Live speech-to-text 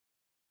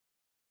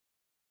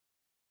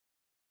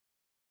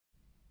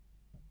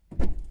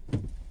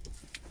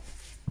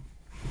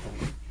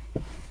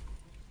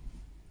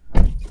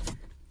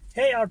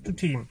Hey R2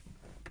 team,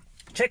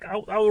 check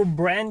out our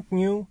brand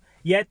new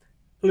yet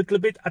a little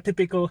bit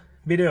atypical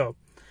video.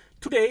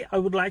 Today I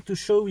would like to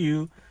show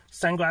you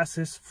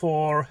sunglasses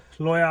for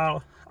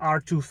loyal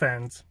R2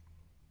 fans.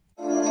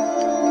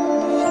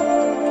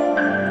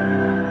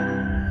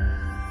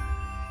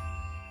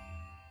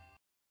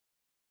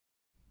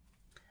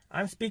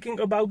 I'm speaking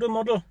about the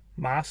model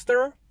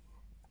Master.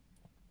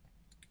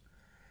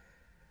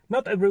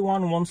 Not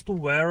everyone wants to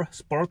wear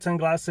sports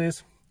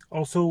sunglasses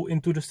also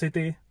into the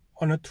city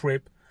on a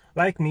trip,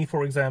 like me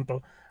for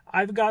example.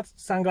 I've got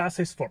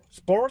sunglasses for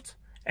sports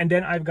and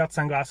then I've got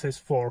sunglasses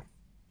for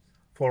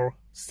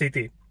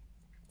city.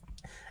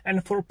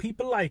 And for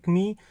people like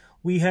me,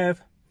 we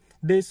have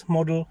this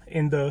model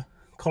in the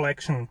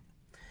collection.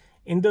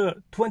 In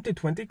the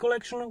 2020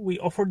 collection, we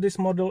offered this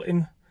model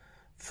in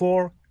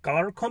 4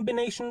 color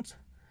combinations,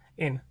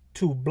 in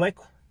 2 black,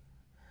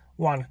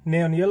 1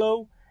 neon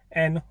yellow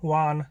and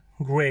 1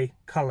 gray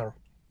color.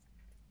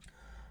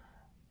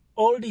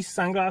 All these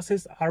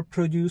sunglasses are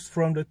produced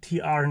from the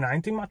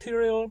TR90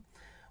 material,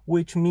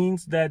 which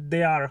means that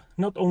they are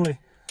not only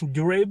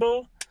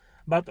durable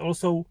but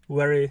also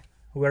very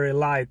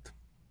light.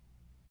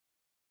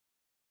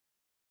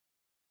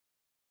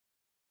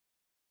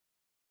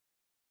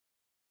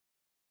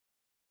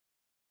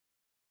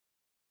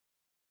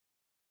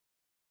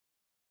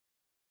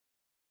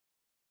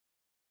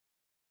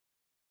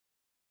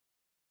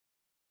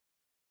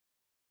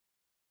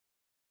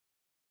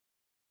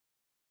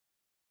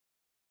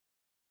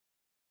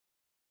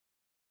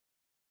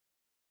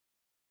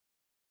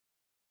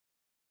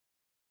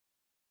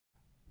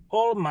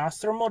 All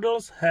Master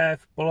models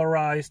have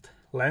polarized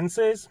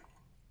lenses.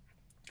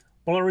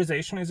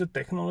 Polarization is a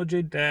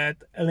technology that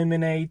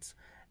eliminates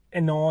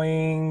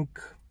annoying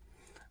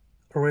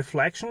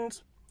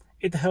reflections.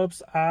 It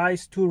helps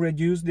eyes to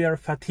reduce their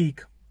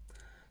fatigue.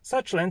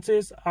 Such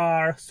lenses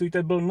are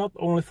suitable not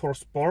only for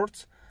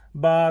sports,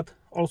 but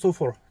also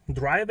for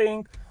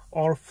driving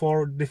or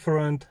for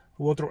different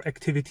water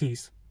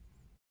activities.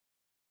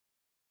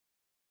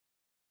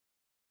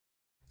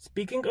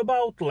 Speaking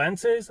about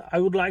lenses, I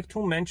would like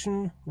to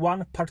mention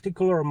one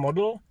particular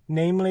model,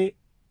 namely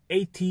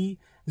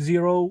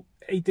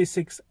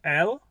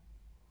AT086L.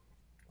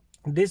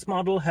 This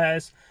model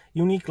has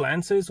unique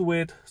lenses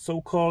with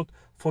so-called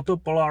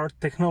photopolar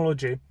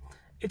technology.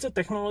 It's a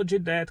technology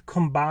that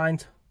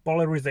combines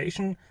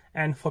polarization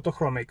and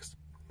photochromics.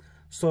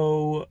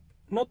 So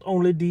not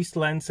only these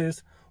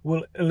lenses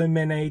will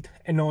eliminate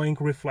annoying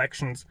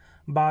reflections,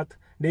 but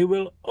they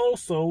will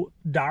also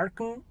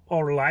darken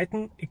or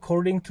lighten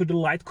according to the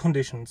light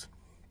conditions.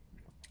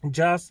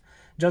 Just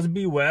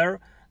beware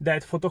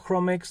that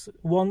photochromics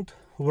won't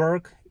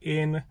work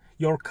in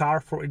your car,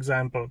 for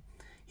example.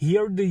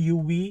 Here the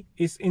UV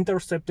is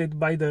intercepted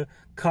by the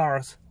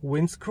car's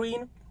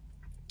windscreen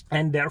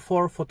and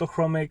therefore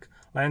photochromic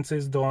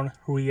lenses don't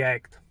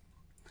react.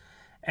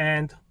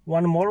 And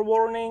one more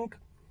warning: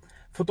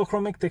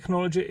 photochromic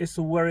technology is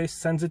very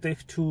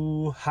sensitive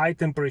to high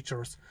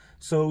temperatures,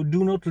 so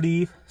do not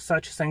leave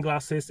such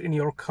sunglasses in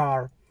your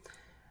car.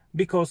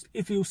 Because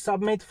if you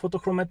submit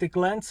photochromatic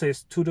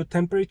lenses to the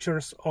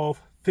temperatures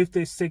of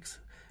 56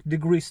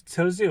 degrees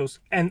Celsius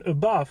and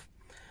above,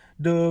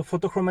 the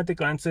photochromatic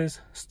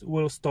lenses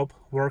will stop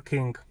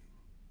working.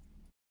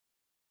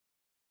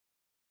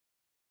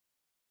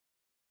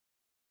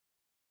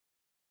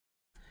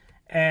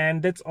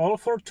 And that's all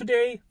for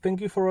today.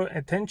 Thank you for your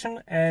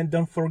attention, and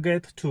don't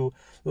forget to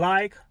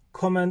like,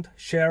 comment,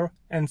 share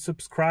and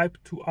subscribe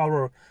to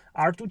our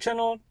R2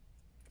 channel.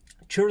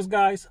 Cheers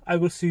guys, I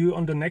will see you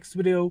on the next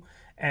video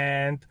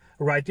and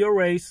ride your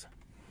race.